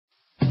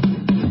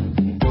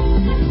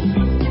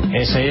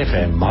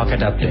SAFM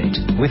Market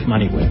Update with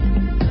MoneyWeb.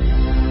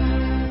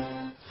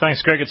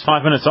 Thanks, Greg. It's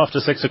 5 minutes after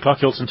 6 o'clock.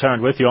 Hilton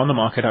Tarrant with you on the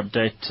market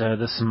update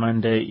this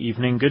Monday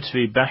evening. Good to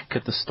be back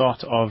at the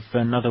start of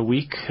another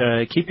week.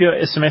 Keep your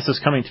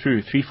SMSs coming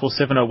through.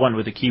 34701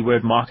 with the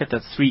keyword market.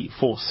 That's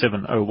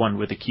 34701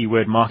 with the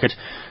keyword market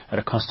at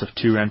a cost of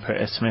R2 per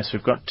SMS.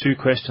 We've got two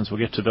questions.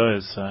 We'll get to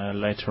those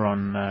later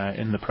on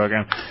in the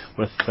program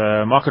with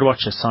Market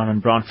Watcher Simon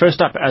Brown.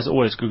 First up, as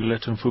always,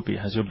 Gugulethu Mfuphi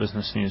has your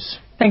business news.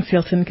 Thanks,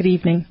 Hilton. Good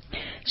evening.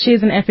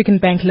 Shares in African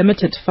Bank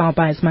Limited fell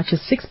by as much as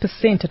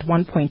 6% at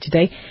one point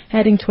today,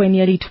 adding to a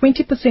nearly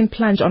 20%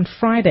 plunge on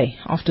Friday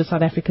after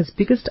South Africa's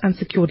biggest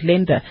unsecured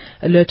lender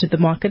alerted the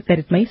market that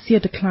it may see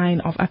a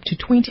decline of up to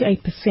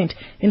 28%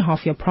 in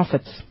half-year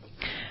profits.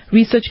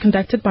 Research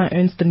conducted by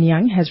Ernst &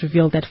 Young has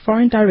revealed that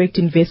foreign direct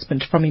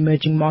investment from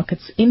emerging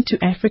markets into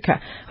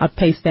Africa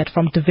outpaced that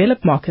from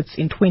developed markets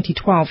in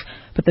 2012,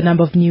 but the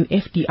number of new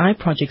FDI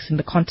projects in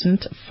the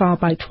continent fell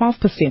by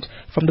 12%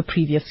 from the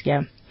previous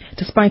year.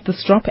 Despite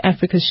this drop,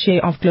 Africa's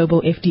share of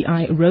global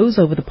FDI rose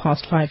over the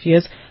past 5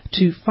 years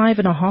to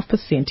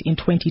 5.5% in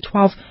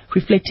 2012,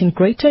 reflecting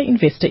greater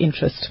investor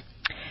interest.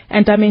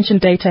 And Dimension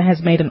Data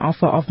has made an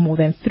offer of more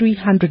than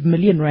 300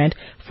 million rand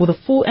for the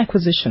full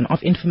acquisition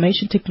of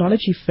information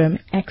technology firm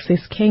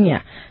Access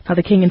Kenya. Now,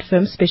 the Kenyan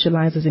firm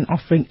specializes in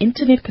offering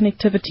internet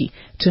connectivity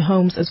to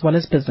homes as well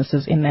as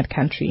businesses in that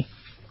country.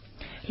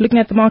 Looking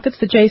at the markets,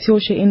 the JSE All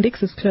Share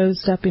Index is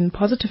closed up in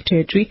positive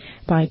territory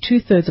by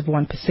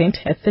 0.2%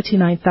 at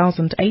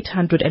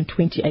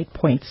 39,828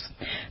 points.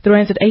 The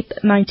rand's at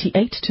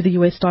 8.98 to the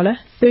US dollar,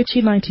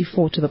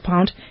 30.94 to the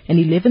pound, and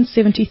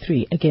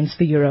 11.73 against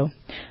the euro.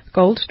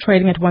 Gold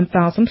trading at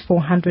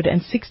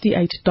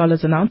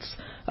 $1,468 an ounce,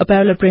 a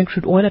barrel of Brent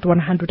crude oil at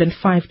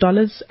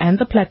 $105, and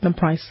the platinum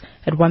price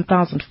at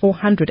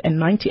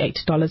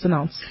 $1,498 an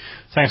ounce.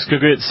 Thanks,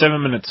 Gugu. It's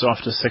 7 minutes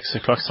after 6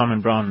 o'clock.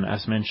 Simon Brown,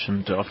 as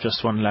mentioned, off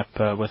just one lap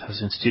with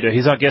us in studio.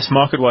 He's our guest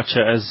market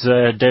watcher as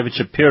David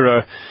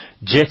Shapiro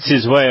jets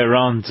his way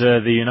around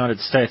the United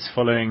States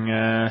following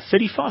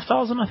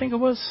 35,000, I think it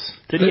was,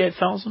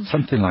 38,000?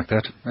 Something like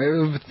that.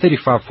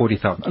 35,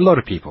 40,000. A lot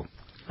of people.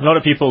 A lot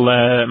of people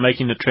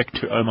making the trek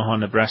to Omaha,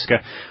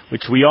 Nebraska,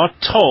 which we are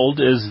told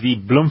is the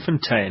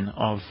Bloemfontein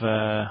of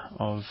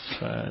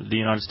the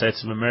United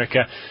States of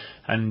America.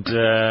 And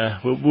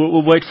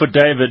we'll wait for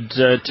David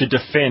to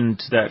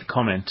defend that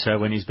comment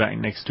when he's back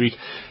next week.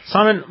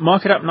 Simon,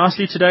 market up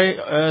nicely today,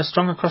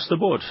 strong across the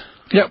board.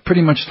 Yeah,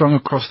 pretty much strong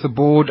across the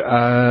board.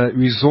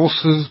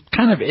 Resources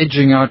kind of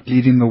edging out,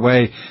 leading the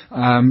way,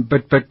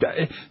 but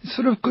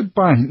sort of good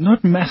buying.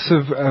 Not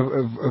massive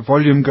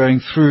volume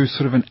going through,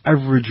 sort of an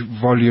average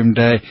volume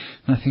day.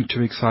 Nothing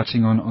too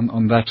exciting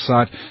on that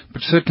side,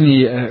 but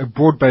certainly a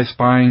broad-based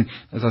buying.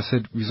 As I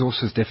said,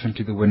 resources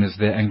definitely the winners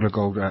there.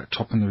 AngloGold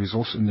top in the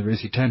resource in the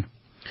Resi 10.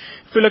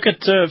 If we look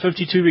at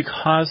 52-week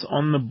highs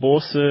on the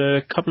bourse,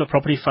 a couple of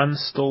property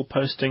funds still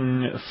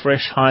posting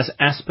fresh highs.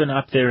 Aspen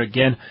up there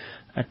again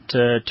at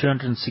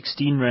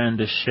 216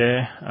 Rand a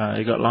share.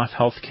 You got Life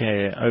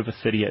Healthcare over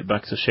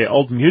 $38 a share.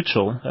 Old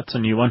Mutual, that's a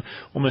new one,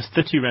 almost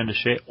 30 Rand a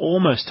share,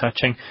 almost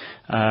touching.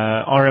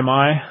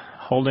 RMI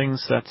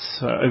Holdings, that's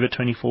over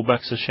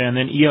 $24 a share, and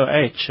then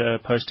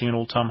EOH posting an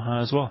all-time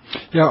high as well.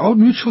 Yeah, Old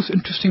Mutual's an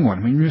interesting one.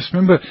 I mean, you just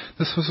remember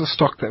this was a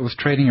stock that was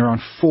trading around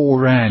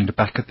 4 Rand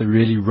back at the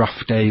really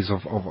rough days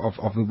of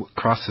the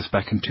crisis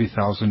back in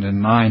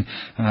 2009.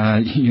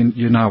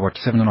 You're now,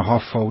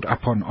 7.5-fold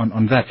up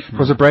on that. It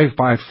was a brave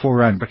buy at 4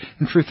 Rand, but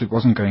in truth it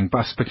wasn't going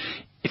bust. But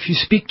if you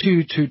speak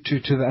to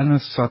the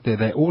analysts out there,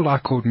 they all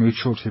like Old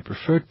Mutual, to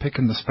preferred pick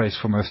in the space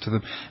for most of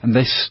them, and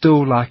they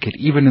still like it,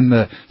 even in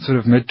the sort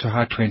of mid to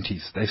high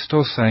 20s. They're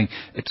still saying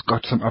it's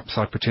got some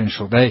upside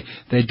potential. They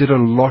did a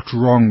lot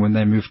wrong when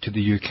they moved to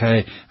the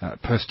UK,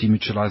 post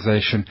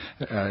demutualization,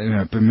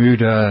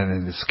 Bermuda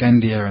and the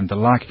Scandia and the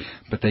like,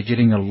 but they're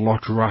getting a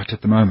lot right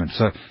at the moment.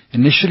 So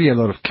initially a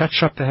lot of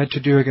catch up they had to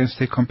do against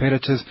their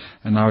competitors,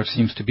 and now it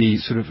seems to be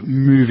sort of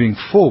moving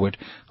forward.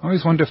 I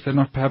always wonder if they're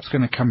not perhaps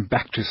going to come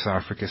back to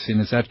South Africa,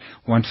 seeing as that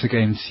once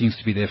again seems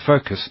to be their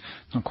focus.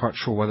 Not quite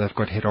sure why they've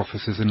got head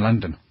offices in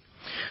London.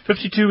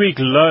 52-week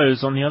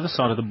lows on the other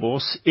side of the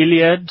bourse.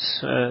 Iliad,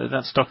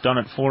 that stock down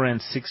at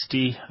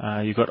 4.60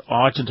 Rand. You've got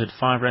Argent at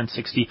 5.60 Rand.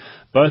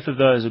 Both of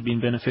those have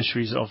been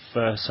beneficiaries of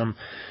some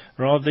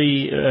rather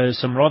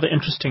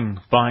interesting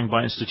buying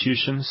by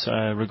institutions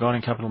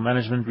regarding capital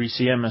management,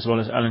 RCM, as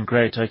well as Alan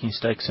Gray taking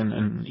stakes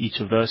in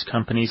each of those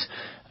companies,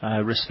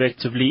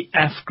 respectively.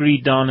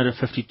 AFGRI down at a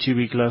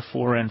 52-week low,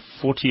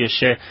 4.40 a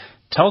share.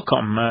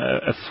 Telkom,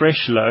 a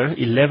fresh low,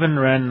 11.93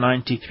 Rand.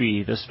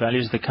 This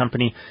values the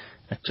company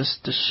at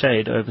just a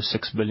shade over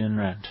 6 billion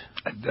rand.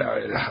 I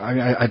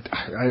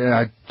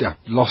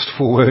lost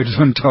for words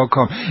on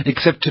Telkom.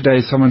 Except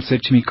today, someone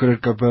said to me, could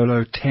it go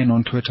below 10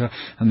 on Twitter?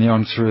 And the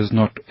answer is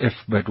not if,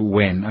 but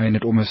when. I mean,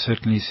 it almost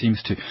certainly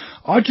seems to.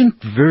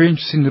 Argent, very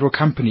interesting little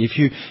company. If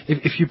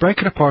you break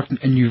it apart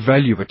and you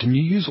value it, and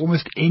you use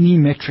almost any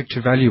metric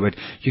to value it,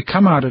 you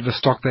come out at a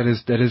stock that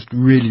is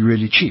really,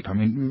 really cheap. I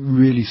mean,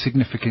 really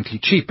significantly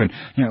cheap. And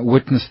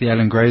witness the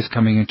Alan Greys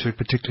coming into it,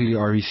 particularly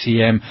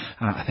RECM.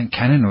 I think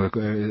Canon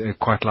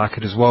quite like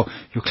it as well.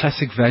 Your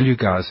classic value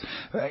guys.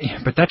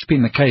 But that's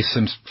been the case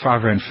since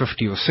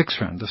R5.50 or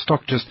R6. The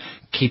stock just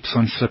keeps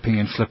on slipping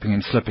and slipping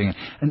and slipping.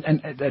 And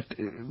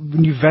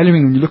when you're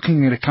valuing, when you're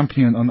looking at a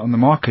company on the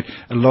market,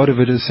 a lot of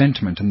it is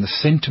sentiment. And the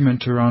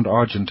sentiment around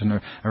Argent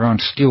and around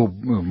steel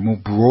more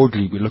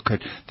broadly, we look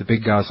at the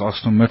big guys,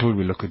 ArcelorMittal,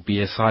 we look at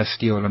BSI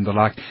Steel and the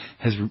like,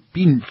 has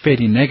been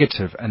fairly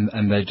negative,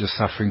 and they're just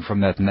suffering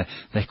from that, and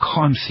they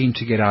can't seem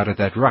to get out of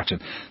that rut.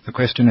 And the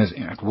question is,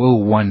 it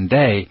will one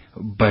day,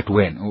 but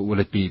when? Or will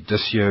it be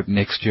this year,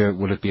 next year?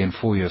 Will it be in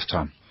 4 years'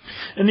 time?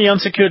 In the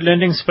unsecured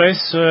lending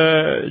space,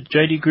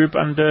 JD Group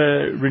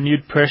under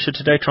renewed pressure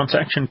today.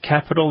 Transaction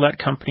Capital, that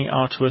company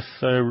out with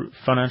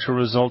financial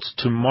results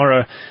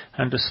tomorrow.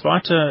 And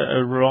despite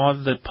a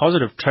rather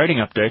positive trading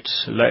update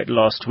late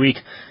last week,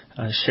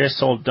 share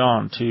sold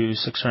down to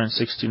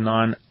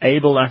 669.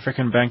 Able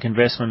African Bank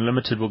Investment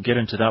Limited, we'll get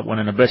into that one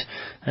in a bit.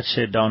 That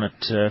share down at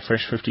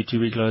fresh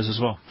 52-week lows as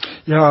well.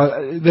 Yeah,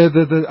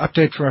 the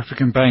update for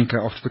African Bank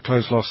after the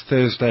close last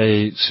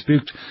Thursday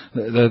spooked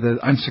the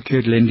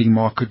unsecured lending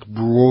market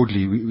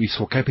broadly. We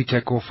saw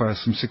Capitec off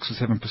some 6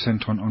 or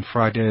 7% on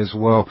Friday as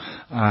well.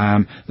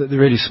 The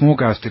really small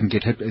guys didn't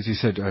get hit, as you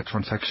said.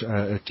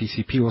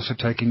 TCP also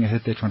taking a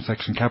hit there.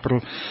 Transaction Capital.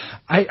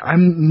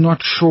 I'm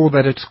not sure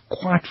that it's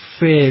quite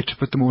fair to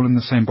put them all in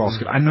the same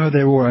basket. I know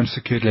they're all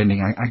unsecured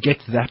lending. I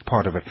get that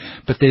part of it,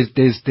 but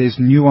there's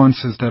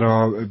nuances that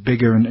are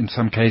bigger in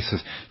some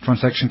cases.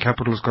 Transaction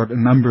Capital's got a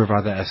number of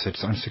other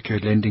assets.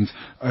 Unsecured lending's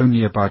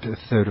only about a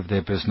third of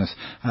their business.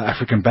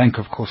 African Bank,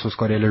 of course, has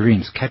got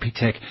Ellerines.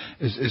 Capitec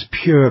is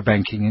pure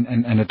banking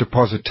and a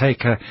deposit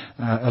taker.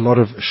 A lot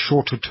of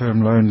shorter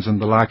term loans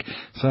and the like.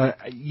 So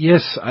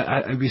yes,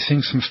 we're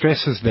seeing some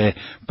stresses there,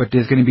 but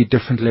there's going to be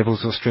different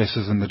levels of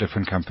stresses in the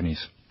different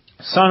companies.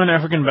 Simon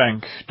African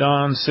Bank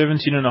down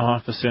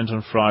 17.5%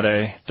 on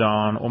Friday,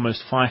 down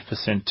almost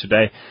 5%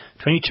 today.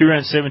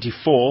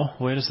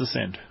 22.74. Where does this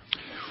end?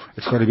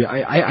 It's got to be.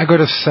 I got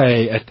to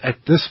say, at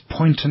this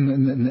point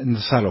in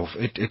the sell-off,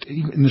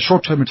 in the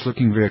short term, it's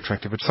looking very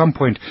attractive. At some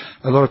point,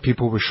 a lot of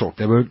people were short.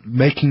 They were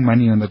making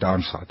money on the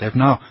downside. They've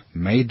now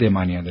made their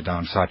money on the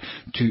downside.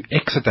 To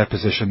exit that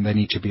position, they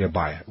need to be a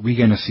buyer. We're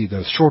going to see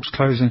those shorts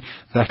closing.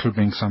 That will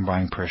bring some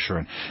buying pressure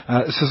in.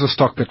 This is a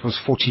stock that was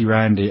 40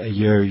 Rand a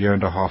year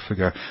and a half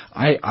ago.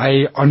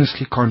 I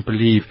honestly can't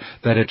believe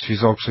that its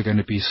results are going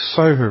to be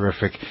so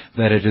horrific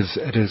that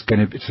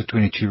it's a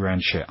 22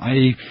 Rand share.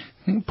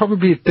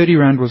 Probably 30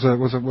 Rand was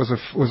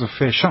a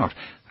fair shout.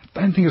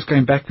 I don't think it's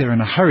going back there in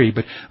a hurry,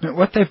 but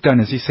what they've done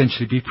is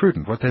essentially be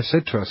prudent. What they've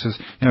said to us is,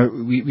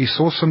 we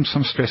saw some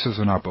stresses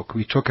in our book.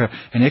 We took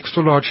an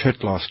extra large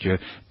hit last year.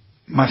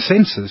 My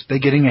sense is they're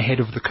getting ahead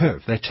of the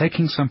curve. They're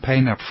taking some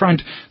pain up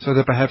front so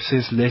that perhaps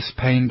there's less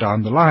pain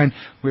down the line,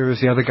 whereas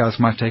the other guys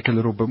might take a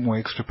little bit more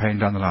extra pain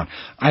down the line.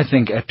 I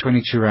think at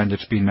 22 Rand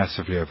it's been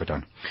massively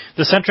overdone.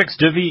 The Centrex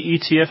Divi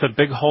ETF, a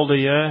big holder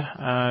here,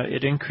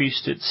 it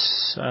increased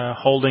its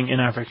holding in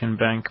African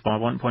Bank by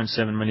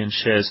 1.7 million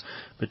shares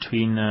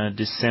between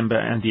December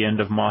and the end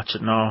of March.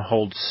 It now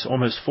holds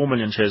almost 4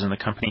 million shares in the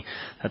company.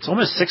 That's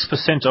almost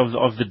 6%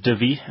 of the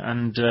Divi,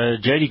 and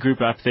JD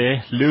Group up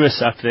there,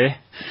 Lewis up there.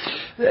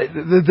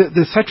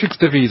 The Satrix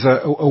Divi is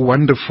a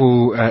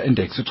wonderful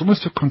index. It's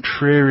almost a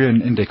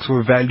contrarian index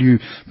or a value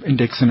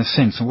index in a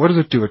sense. And what does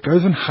it do? It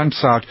goes and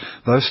hunts out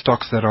those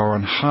stocks that are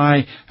on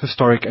high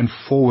historic and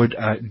forward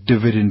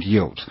dividend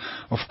yields.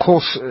 Of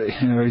course,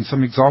 in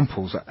some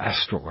examples,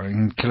 Astral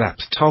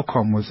collapsed.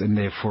 Telkom was in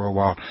there for a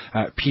while.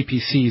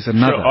 PPC is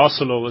another. Sure,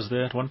 Arcelor was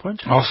there at one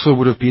point. Arcelor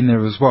would have been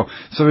there as well.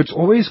 So it's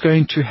always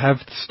going to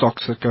have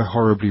stocks that go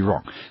horribly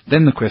wrong.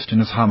 Then the question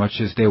is, how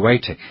much is their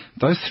weighting?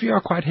 Those three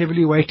are quite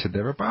heavily weighted.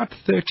 They're about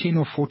 13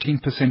 or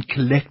 14%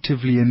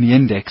 collectively in the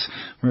index,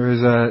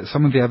 whereas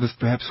some of the others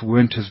perhaps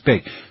weren't as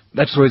big.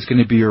 That's always going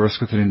to be a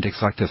risk with an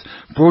index like this.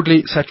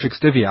 Broadly, Satrix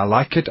Divi, I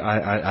like it.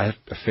 I have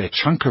a fair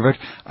chunk of it.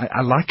 I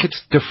like its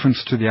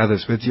difference to the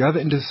others, where the other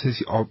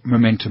indices are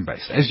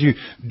momentum-based. As you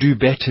do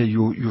better,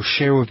 your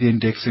share of the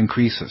index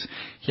increases.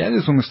 Here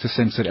there's almost a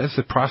sense that as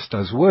the price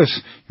does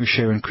worse, your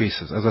share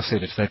increases. As I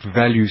said, it's that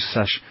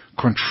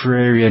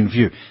value/contrarian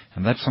view,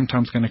 and that's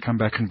sometimes going to come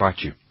back and bite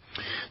you.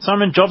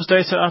 Simon, jobs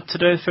data out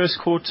today. First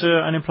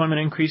quarter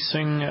unemployment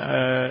increasing.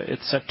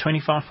 It's at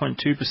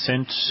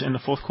 25.2%. In the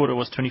fourth quarter, it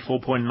was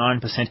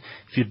 24.9%.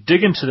 If you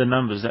dig into the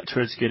numbers, that's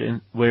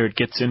where it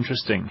gets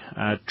interesting.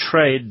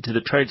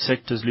 The trade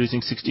sector is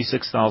losing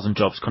 66,000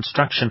 jobs.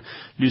 Construction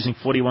losing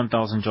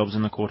 41,000 jobs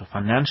in the quarter.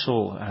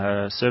 Financial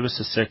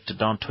services sector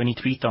down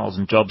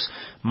 23,000 jobs.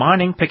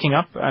 Mining picking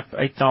up at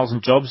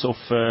 8,000 jobs off,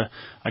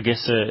 I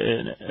guess,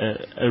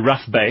 a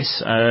rough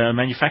base.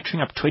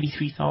 Manufacturing up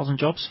 23,000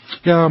 jobs.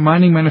 Yeah,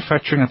 mining,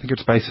 manufacturing, I think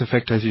it's base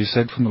effect, as you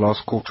said, from the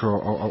last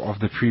quarter of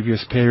the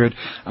previous period.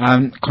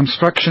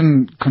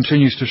 Construction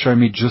continues to show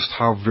me just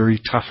how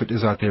very tough it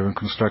is out there in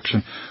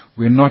construction.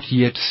 We're not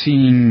yet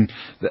seeing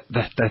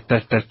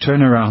that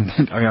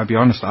turnaround. I mean, I'll be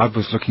honest, I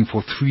was looking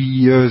for 3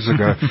 years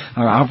ago.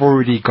 I've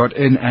already got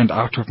in and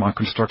out of my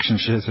construction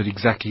shares at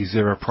exactly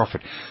zero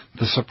profit.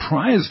 The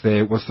surprise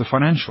there was the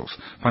financial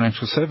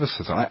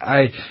services.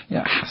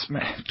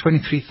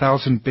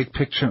 23,000 big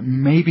picture,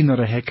 maybe not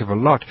a heck of a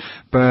lot,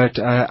 but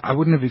I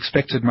wouldn't have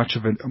expected much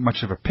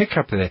of a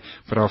pickup there,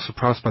 but I was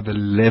surprised by the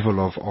level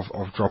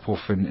of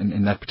drop-off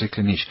in that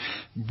particular niche.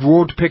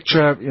 Broad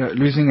picture,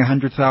 losing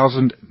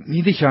 100,000,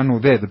 neither here nor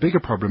there. The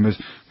bigger problem is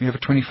we have a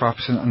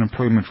 25%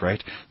 unemployment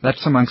rate.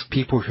 That's amongst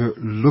people who are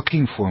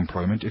looking for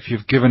employment. If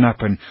you've given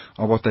up and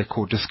are what they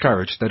call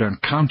discouraged, they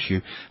don't count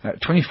you.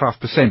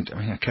 25%, I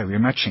mean, okay, we're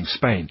matching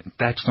Spain.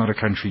 That's not a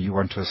country you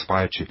want to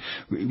aspire to.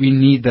 We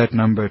need that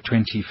number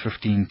 20,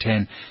 15,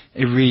 10.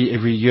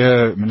 Every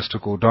year, Minister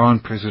Gordon,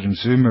 President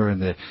Zuma, and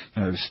the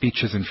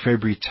speeches in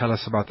February tell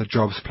us about the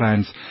jobs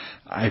plans.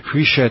 I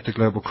appreciate the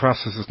global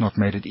crisis has not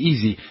made it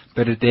easy,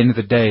 but at the end of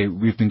the day,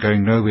 we've been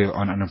going nowhere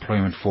on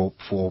unemployment for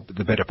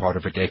the better part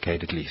of a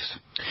decade at least.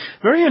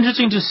 Very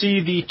interesting to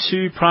see the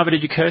two private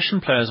education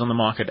players on the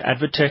market,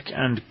 Advotech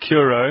and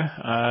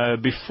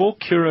Curro. Before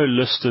Curro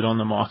listed on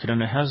the market,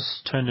 and it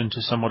has turned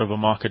into somewhat of a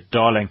market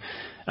darling,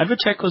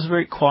 Advotech was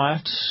very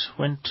quiet,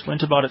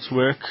 went about its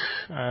work,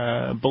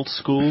 built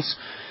schools.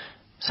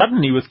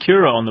 Suddenly, with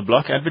Curro on the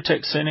block,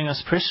 Advotech sending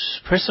us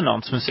press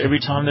announcements every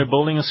time they're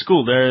building a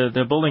school.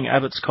 They're building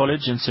Abbott's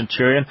College in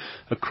Centurion,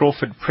 a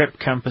Crawford Prep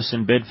campus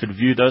in Bedford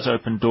View. Those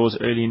open doors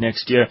early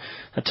next year.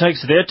 That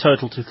takes their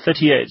total to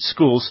 38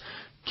 schools.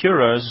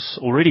 Curro's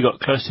already got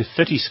close to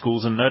 30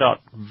 schools and no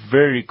doubt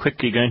very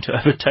quickly going to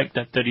overtake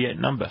that 38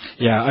 number.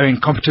 Yeah, I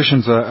mean,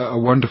 competition's a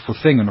wonderful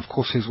thing, and of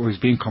course there's always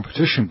been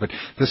competition, but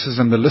this is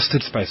in the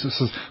listed space. This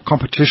is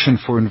competition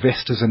for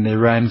investors and their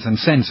rands and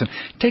cents. And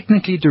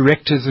technically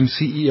directors and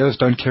CEOs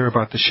don't care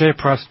about the share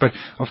price, but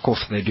of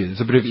course they do.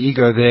 There's a bit of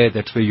ego there.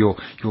 That's where your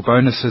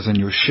bonuses and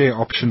your share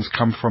options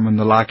come from and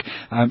the like.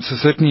 So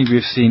certainly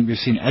we've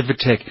seen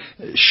Advotech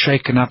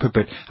shaken up a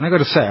bit. And I got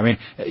to say, I mean,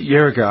 a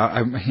year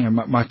ago,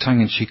 my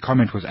tongue in cheek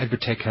comment was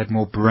Advotech had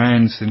more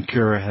brands than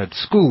Curro had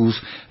schools.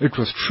 It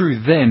was true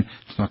then.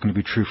 It's not going to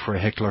be true for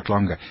a heck lot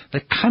longer. They're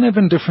kind of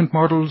in different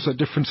models at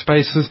different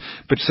spaces,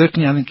 but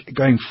certainly I think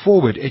going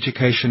forward,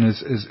 education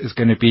is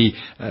going to be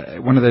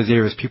one of those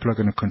areas people are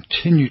going to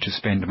continue to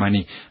spend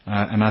money,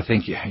 and I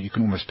think you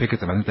can almost pick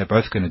at them. I think they're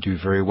both going to do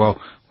very well.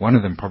 One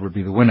of them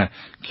probably the winner.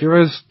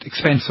 Curro's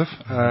expensive,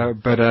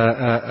 but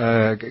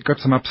got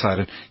some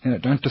upside. And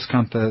don't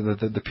discount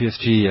the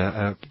PSG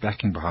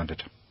backing behind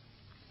it.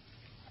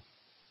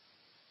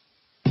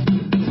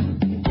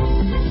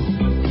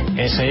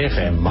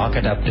 SAFM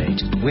Market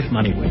Update with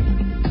MoneyWeb.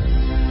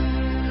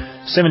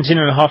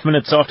 17.5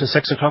 minutes after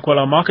 6 o'clock. Well,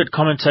 our Market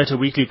Commentator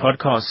Weekly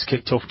podcast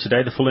kicked off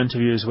today. The full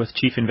interviews with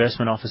Chief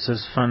Investment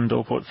Officers, Fund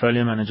or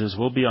Portfolio Managers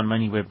will be on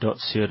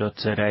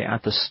moneyweb.co.za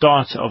at the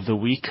start of the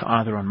week,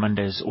 either on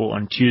Mondays or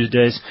on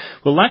Tuesdays.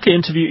 We'll likely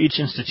interview each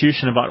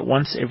institution about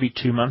once every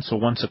 2 months or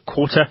once a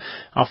quarter.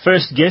 Our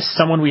first guest,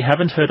 someone we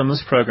haven't heard on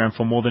this program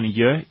for more than a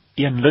year,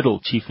 Ian Little,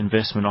 Chief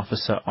Investment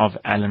Officer of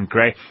Allan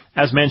Gray.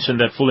 As mentioned,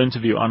 that full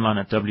interview online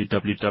at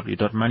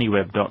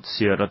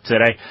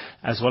www.moneyweb.co.za,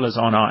 as well as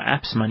on our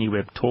apps,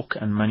 MoneyWeb Talk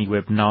and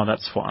MoneyWeb Now.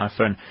 That's for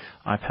iPhone,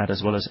 iPad,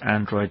 as well as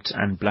Android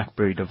and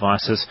BlackBerry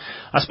devices.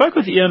 I spoke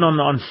with Ian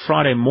on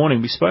Friday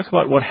morning. We spoke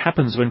about what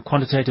happens when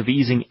quantitative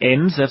easing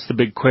ends. That's the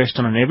big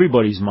question on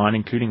everybody's mind,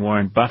 including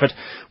Warren Buffett.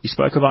 We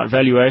spoke about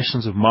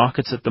valuations of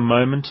markets at the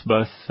moment,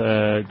 both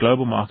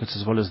global markets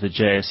as well as the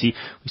JSE.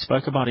 We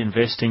spoke about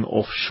investing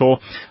offshore.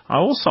 I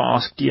also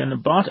asked Ian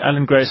about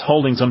Allan Gray's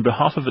holdings on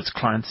behalf of its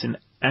clients in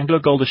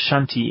AngloGold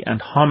Ashanti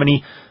and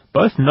Harmony,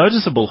 both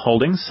noticeable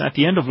holdings. At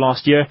the end of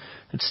last year,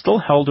 it still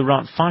held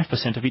around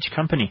 5% of each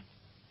company.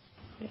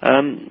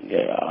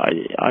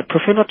 I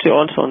prefer not to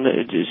answer on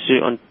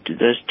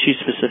those two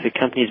specific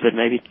companies, but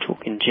maybe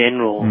talk in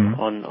general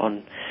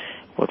on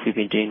what we've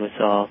been doing with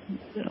our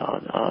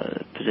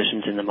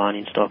positions in the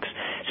mining stocks.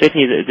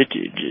 Certainly,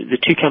 the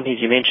two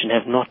companies you mentioned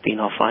have not been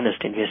our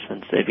finest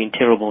investments. They've been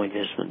terrible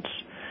investments,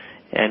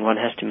 and one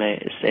has to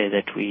say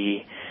that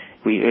we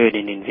earned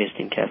in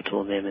investing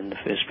capital in them in the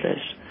first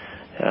place.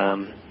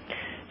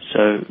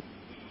 So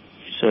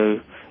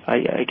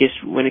I guess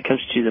when it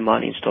comes to the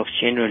mining stocks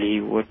generally,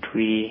 what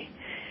we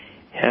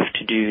have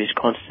to do is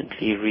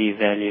constantly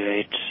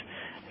reevaluate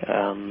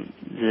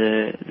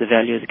the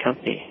value of the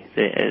company,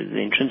 the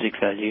intrinsic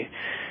value,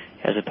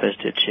 as opposed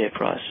to its share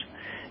price.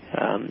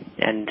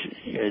 And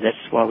that's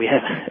why we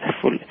have a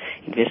full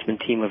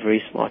investment team of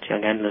very smart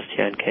young analysts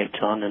here in Cape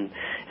Town, and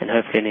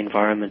hopefully an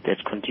environment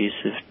that's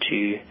conducive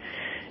to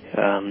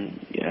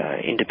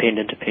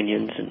independent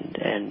opinions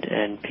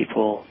and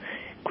people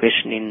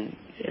questioning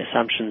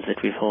assumptions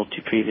that we've held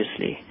to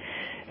previously.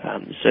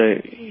 So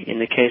in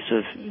the case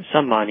of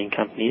some mining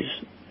companies,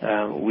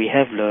 we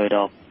have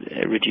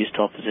reduced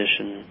our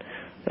position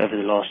over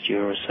the last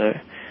year or so.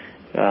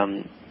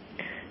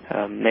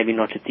 Maybe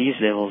not at these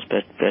levels,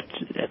 but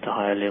at the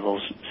higher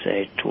levels,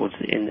 say towards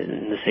in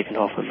the second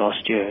half of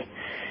last year.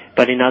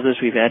 But in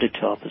others, we've added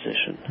to our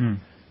position.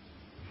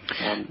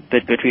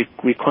 But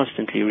we're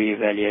constantly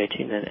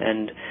reevaluating,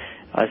 and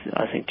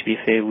I think, to be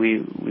fair, we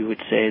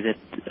would say that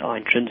our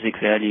intrinsic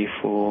value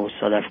for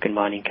South African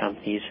mining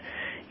companies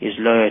is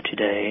lower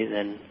today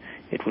than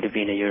it would have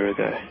been a year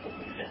ago.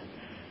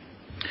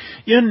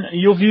 Ian,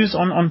 your views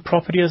on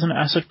property as an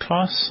asset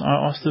class?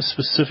 I asked this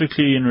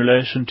specifically in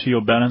relation to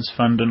your balance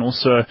fund, and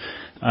also,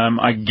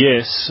 I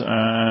guess,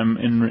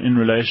 in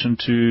relation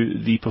to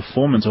the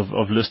performance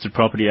of listed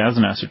property as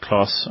an asset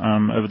class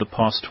over the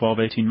past 12,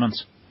 18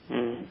 months.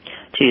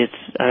 Gee, it's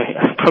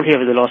probably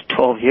over the last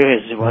 12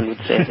 years, one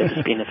would say that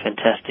it's been a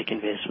fantastic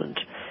investment.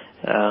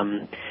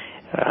 And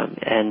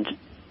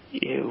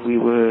we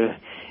were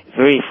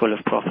very full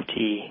of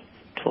property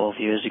 12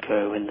 years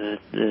ago when the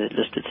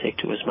listed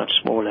sector was much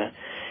smaller,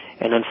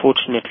 and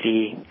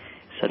unfortunately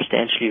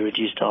substantially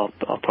reduced our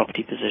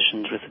property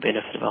positions with the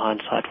benefit of a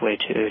hindsight way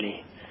too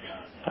early.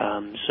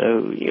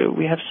 So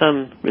we have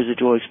some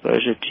residual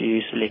exposure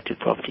to selected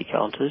property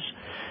counters,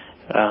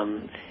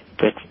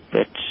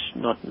 but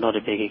not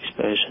a big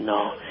exposure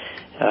now.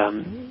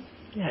 And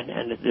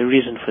the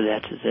reason for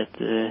that is that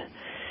the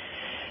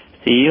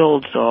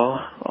yields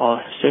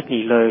are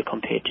certainly low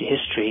compared to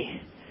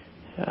history.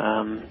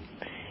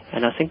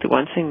 And I think the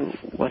one thing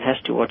one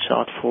has to watch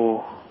out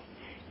for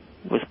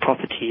with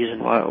properties,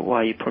 and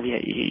why you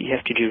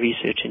have to do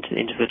research into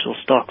individual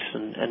stocks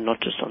and not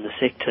just on the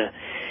sector,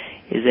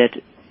 is that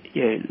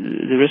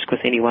the risk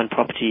with any one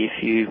property,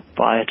 if you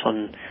buy it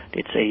on,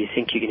 let's say you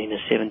think you're getting a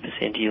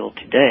 7% yield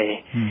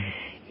today,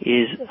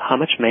 is how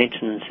much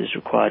maintenance is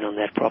required on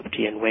that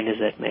property, and when is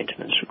that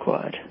maintenance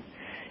required?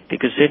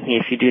 Because certainly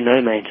if you do no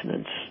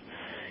maintenance,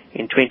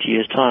 in 20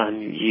 years'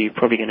 time, you're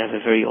probably going to have a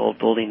very old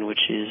building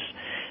which is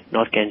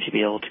not going to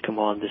be able to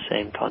command the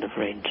same kind of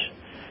rent.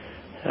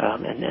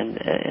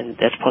 And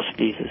that's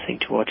possibly the thing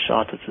to watch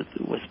out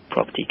with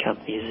property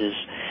companies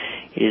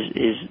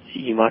is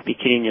you might be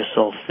kidding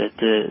yourself that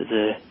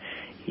the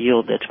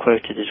yield that's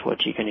quoted is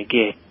what you're going to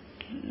get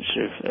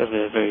sort of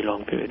over a very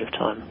long period of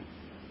time.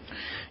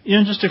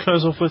 Ian, just to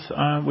close off with,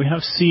 we have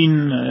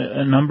seen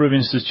a number of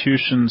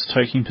institutions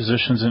taking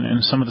positions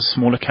in some of the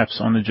smaller caps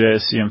on the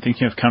JSE. I'm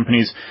thinking of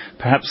companies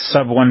perhaps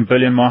sub 1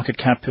 billion market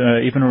cap,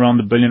 even around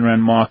the billion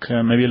rand mark,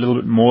 maybe a little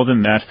bit more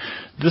than that.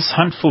 This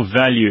hunt for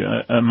value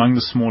among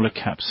the smaller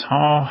caps,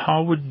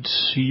 how would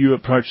you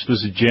approach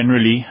this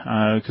generally?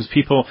 Because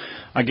people,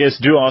 I guess,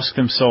 do ask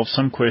themselves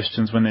some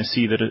questions when they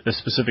see that a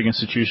specific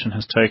institution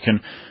has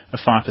taken a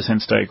 5%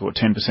 stake or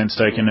 10%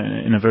 stake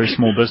in a very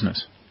small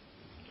business.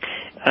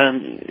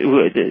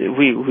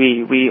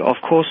 We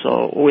of course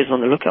are always on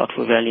the lookout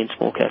for value in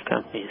small cap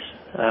companies,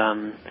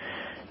 and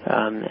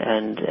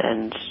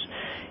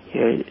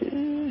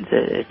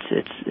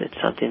it's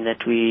something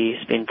that we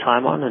spend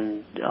time on,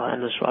 and our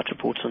analysts write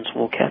reports on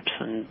small caps,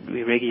 and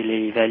we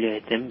regularly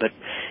evaluate them. But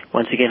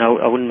once again,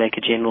 I wouldn't make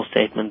a general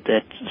statement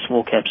that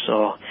small caps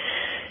are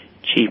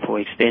cheap or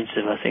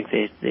expensive. I think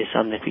there's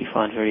some that we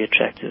find very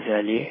attractive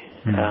value,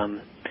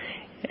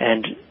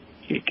 and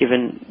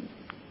given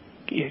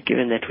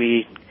that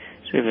we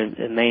sort of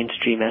a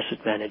mainstream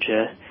asset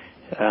manager,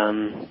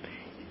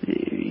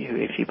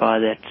 if you buy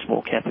that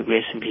small cap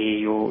aggressively,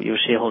 your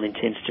shareholding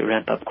tends to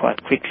ramp up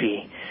quite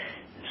quickly.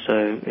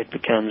 So it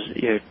becomes,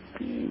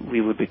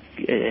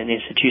 an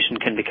institution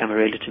can become a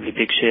relatively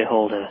big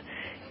shareholder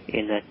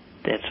in that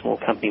small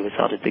company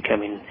without it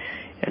becoming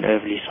an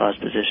overly sized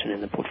position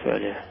in the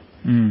portfolio.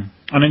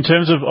 And in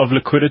terms of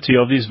liquidity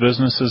of these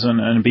businesses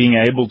and being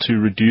able to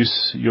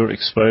reduce your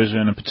exposure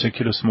in a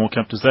particular small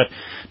cap, does that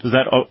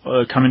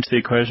come into the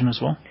equation as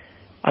well?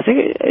 I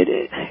think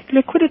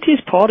liquidity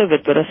is part of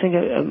it, but I think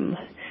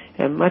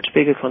a much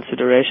bigger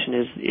consideration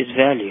is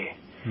value.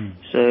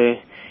 So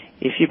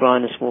if you buy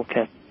in a small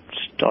cap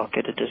stock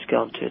at a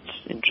discount to its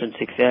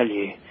intrinsic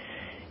value,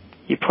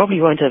 you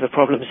probably won't have a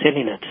problem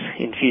selling it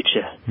in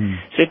future.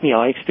 Certainly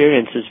our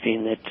experience has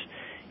been that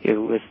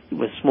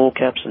with small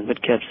caps and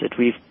mid caps that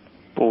we've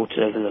bought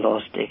over the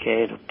last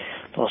decade,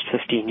 last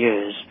 15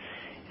 years,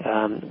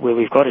 where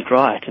we've got it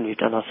right and we've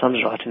done our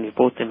sums right and we've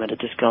bought them at a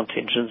discount to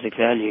intrinsic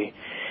value,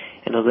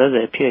 and although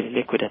they appeared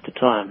liquid at the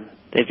time,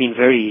 they've been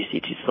very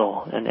easy to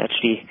sell, and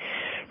actually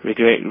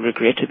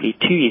regrettably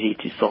too easy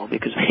to sell,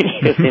 because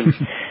many of them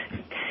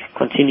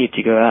continued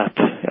to go up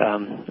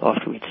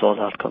after we'd sold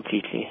out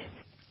completely.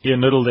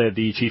 Ian Little there,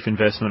 the Chief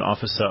Investment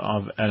Officer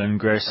of Allan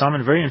Gray.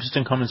 Simon, very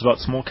interesting comments about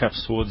small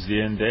caps towards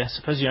the end there. I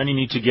suppose you only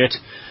need to get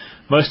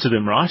most of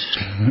them right.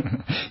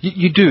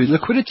 You do.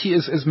 Liquidity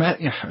is I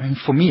mean,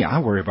 for me, I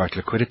worry about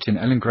liquidity, and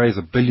Allan Gray is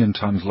 1 billion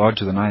times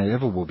larger than I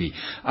ever will be.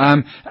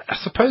 I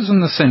suppose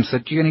in the sense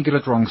that you're going to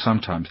get it wrong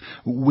sometimes.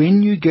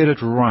 When you get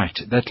it right,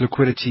 that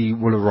liquidity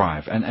will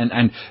arrive,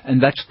 and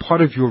that's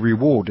part of your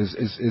reward.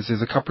 Is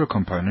a couple of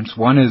components.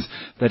 One is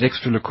that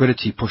extra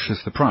liquidity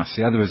pushes the price.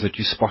 The other is that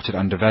you spot it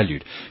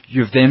undervalued.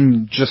 You've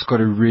then just got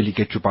to really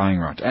get your buying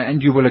right,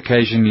 and you will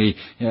occasionally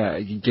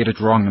get it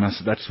wrong, and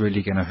that's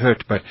really going to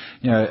hurt. But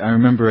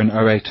I remember in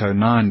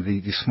 0809,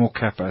 the small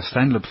cap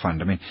Stanlib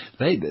fund. I mean,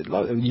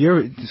 a year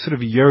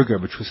ago,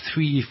 which was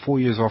 3-4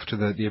 years after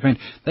the event,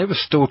 they were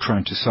still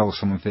trying to sell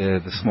some of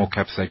the small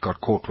caps they got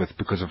caught with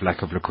because of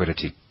lack of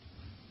liquidity.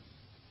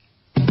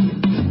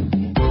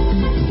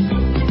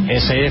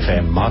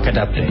 SAFM Market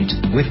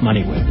Update with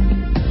MoneyWeb.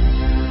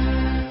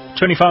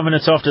 25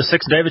 minutes after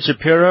 6, David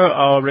Shapiro,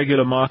 our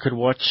regular market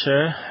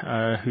watcher,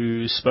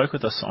 who spoke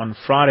with us on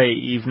Friday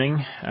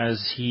evening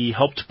as he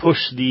helped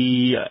push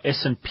the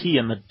S&P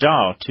and the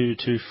Dow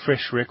to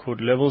fresh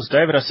record levels.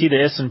 David, I see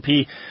the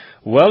S&P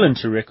well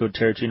into record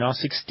territory now,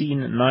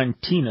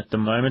 1619 at the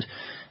moment.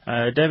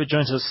 David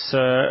joins us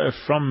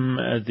from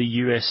the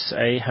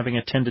USA, having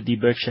attended the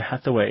Berkshire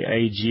Hathaway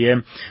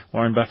AGM.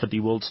 Warren Buffett,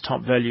 the world's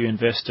top value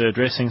investor,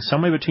 addressing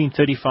somewhere between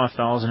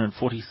 35,000 and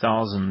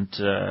 40,000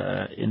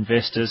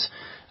 investors,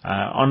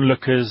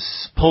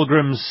 onlookers,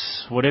 pilgrims,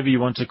 whatever you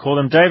want to call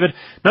them. David,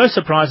 no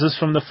surprises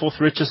from the fourth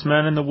richest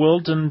man in the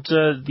world and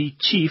the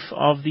chief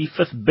of the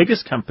fifth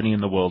biggest company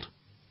in the world.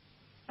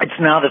 It's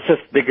now the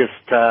fifth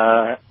biggest,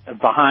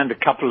 behind a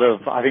couple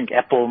of, I think,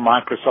 Apple,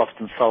 Microsoft,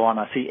 and so on.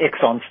 I see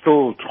Exxon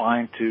still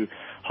trying to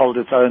hold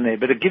its own there,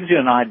 but it gives you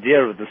an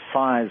idea of the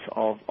size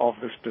of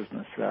this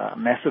business,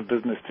 massive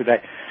business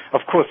today.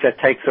 Of course, that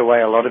takes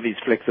away a lot of his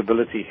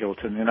flexibility,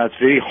 Hilton. It's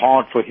very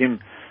hard for him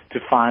to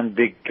find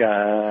big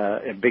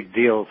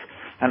deals.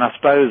 And I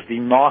suppose the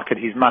market,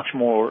 he's much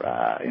more,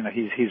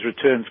 his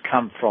returns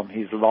come from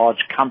his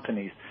large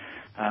companies,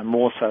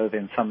 more so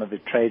than some of the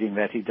trading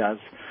that he does.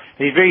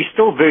 He's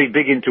still very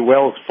big into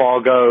Wells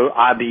Fargo,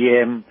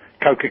 IBM,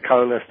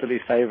 Coca-Cola, still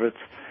his favorites.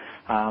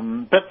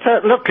 But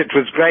look, it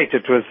was great.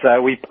 It was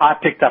I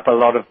picked up a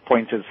lot of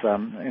pointers.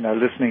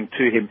 Listening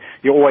to him,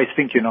 you always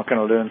think you're not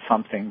going to learn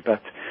something,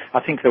 but I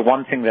think the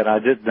one thing that I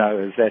did know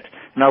is that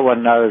no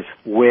one knows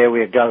where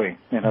we're going.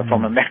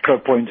 From a macro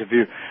point of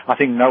view, I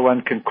think no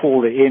one can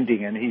call the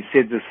ending. And he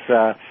said this.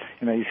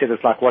 He said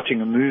it's like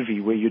watching a movie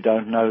where you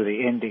don't know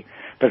the ending.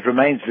 But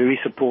remains very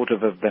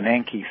supportive of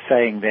Bernanke,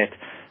 saying that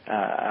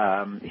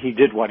he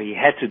did what he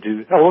had to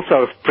do.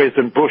 Also,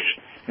 President Bush,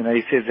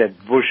 he says that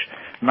Bush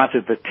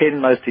muttered the 10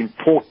 most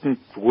important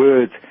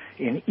words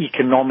in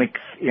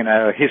economics,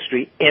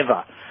 history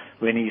ever,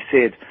 when he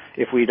said,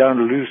 if we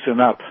don't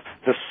loosen up,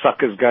 the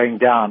sucker's going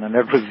down. And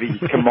that was the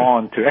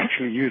command to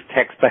actually use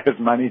taxpayers'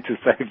 money to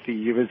save the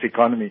U.S.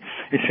 economy.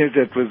 He says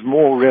it was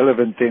more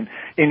relevant than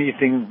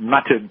anything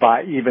muttered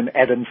by even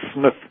Adam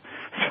Smith.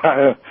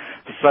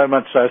 So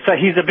much so. So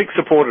he's a big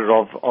supporter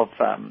of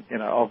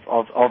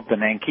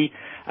Bernanke,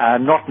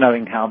 not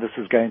knowing how this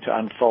is going to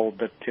unfold,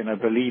 but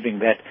believing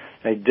that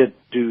they did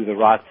do the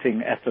right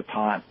thing at the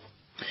time.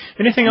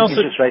 Anything else?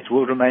 Interest rates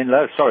will remain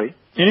low. Sorry.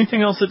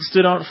 Anything else that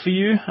stood out for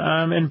you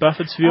in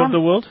Buffett's view of the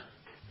world?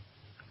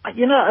 A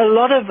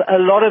lot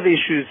of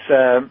issues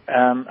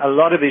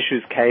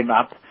came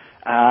up.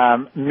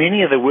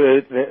 Many of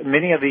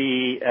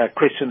the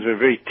questions were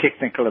very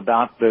technical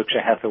about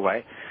Berkshire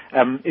Hathaway.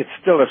 It's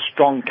still a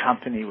strong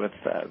company with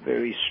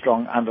very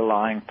strong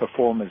underlying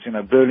performers.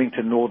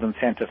 Burlington Northern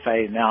Santa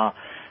Fe now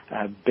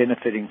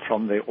benefiting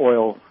from the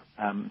oil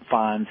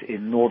finds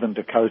in northern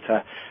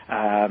Dakota,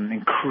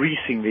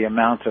 increasing the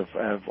amount of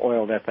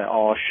oil that they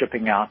are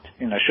shipping out.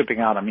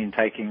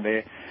 Taking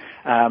there.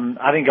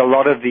 I think a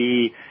lot of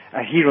he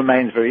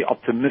remains very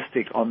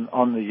optimistic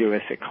on the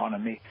U.S.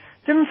 economy.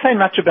 Didn't say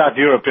much about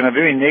Europe,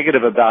 very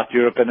negative about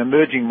Europe, and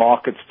emerging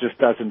markets just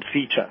doesn't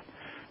feature.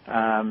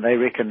 They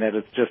reckon that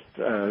it's just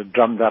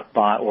drummed up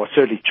by, or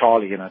certainly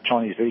Charlie.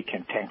 Charlie's very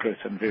cantankerous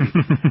and very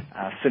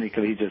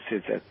cynical. He just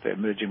says that the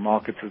emerging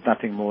markets is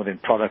nothing more than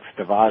products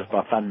devised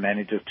by fund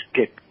managers to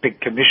get big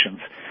commissions.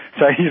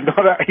 So he's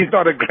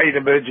not a great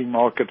emerging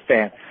market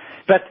fan.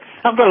 But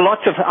I've got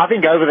I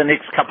think over the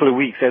next couple of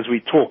weeks as we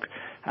talk,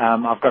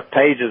 I've got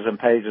pages and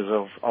pages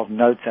of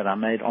notes that I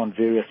made on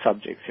various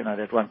subjects,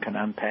 that one can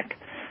unpack,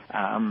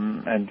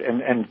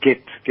 and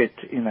get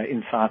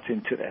insights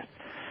into that.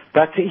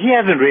 But he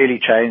hasn't really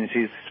changed.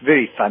 He's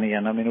very funny,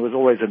 and it was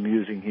always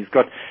amusing. He's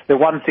got the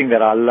one thing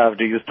that I loved.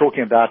 He was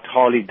talking about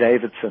Harley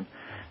Davidson.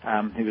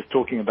 He was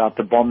talking about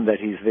the bond that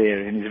he's there,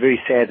 and he's very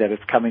sad that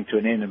it's coming to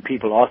an end. And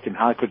people asked him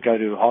how it could go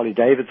to Harley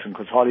Davidson,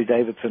 because Harley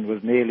Davidson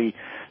was nearly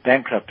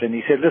bankrupt. And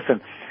he said,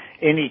 listen,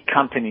 any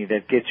company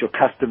that gets your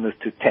customers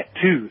to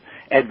tattoo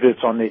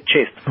adverts on their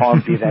chest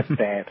can't be that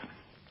bad.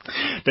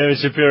 David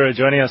Shapiro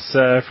joining us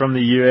from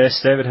the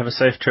US. David, have a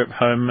safe trip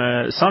home.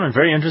 Simon,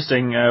 very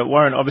interesting.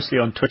 Warren, obviously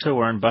on Twitter,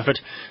 Warren Buffett,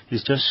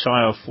 he's just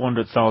shy of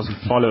 400,000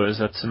 followers.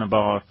 That's in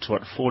about,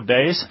 4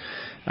 days.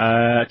 2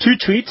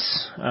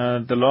 tweets,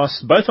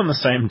 both on the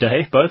same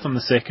day, both on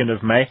the 2nd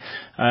of May.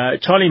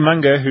 Charlie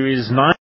Munger, who is 9